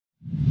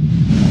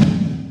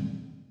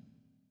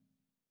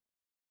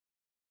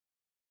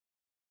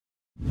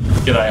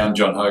G'day, I'm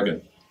John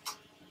Hogan.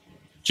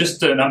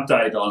 Just an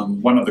update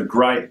on one of the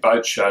great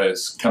boat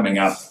shows coming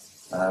up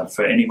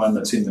for anyone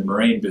that's in the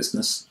marine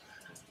business.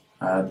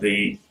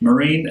 The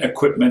Marine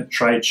Equipment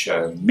Trade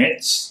Show,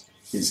 METS,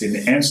 is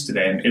in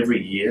Amsterdam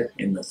every year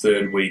in the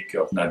third week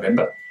of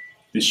November.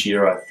 This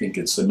year I think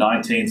it's the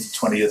 19th,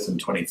 20th and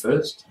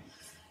 21st,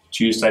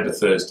 Tuesday to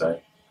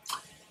Thursday.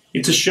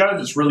 It's a show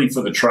that's really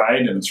for the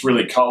trade, and it's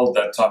really cold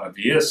that time of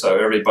year, so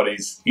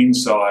everybody's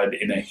inside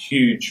in a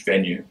huge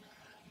venue.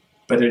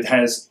 But it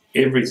has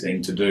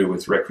everything to do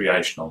with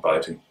recreational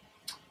boating,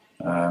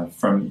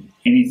 from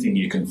anything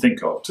you can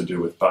think of to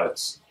do with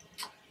boats.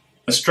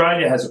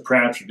 Australia has a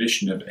proud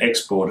tradition of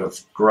export of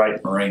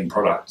great marine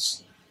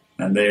products,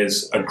 and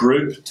there's a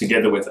group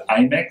together with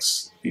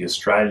AIMEX, the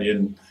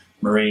Australian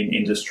Marine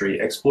Industry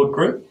Export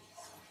Group,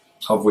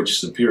 of which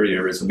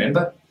Superior is a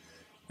member,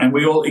 and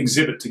we all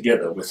exhibit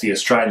together with the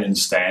Australian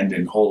stand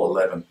in Hall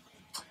 11.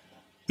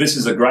 This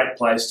is a great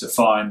place to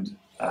find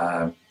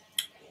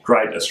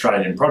great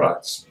Australian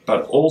products,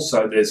 but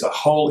also there's a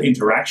whole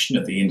interaction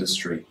of the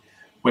industry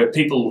where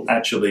people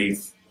actually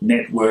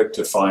network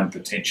to find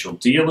potential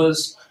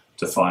dealers,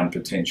 to find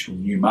potential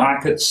new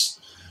markets,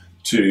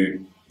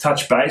 to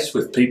touch base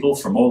with people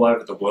from all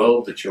over the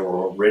world that you're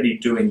already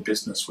doing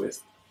business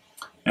with.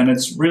 And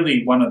it's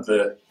really one of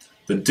the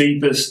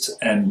deepest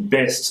and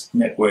best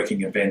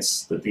networking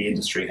events that the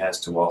industry has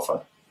to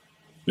offer.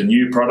 The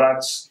new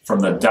products from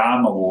the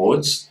DARM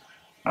Awards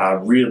are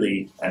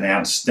really an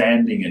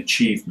outstanding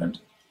achievement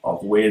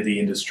of where the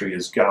industry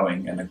is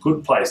going and a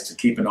good place to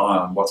keep an eye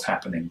on what's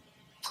happening.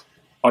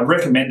 I'd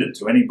recommend it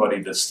to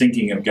anybody that's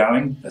thinking of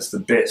going as the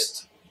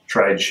best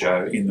trade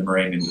show in the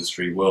marine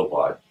industry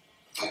worldwide.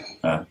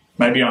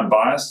 Maybe I'm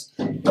biased,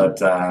 but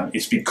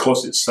it's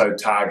because it's so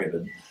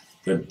targeted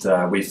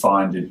that we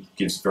find it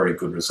gives very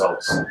good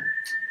results.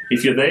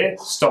 If you're there,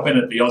 stop in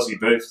at the Aussie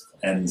booth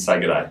and say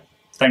good day.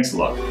 Thanks a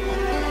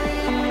lot.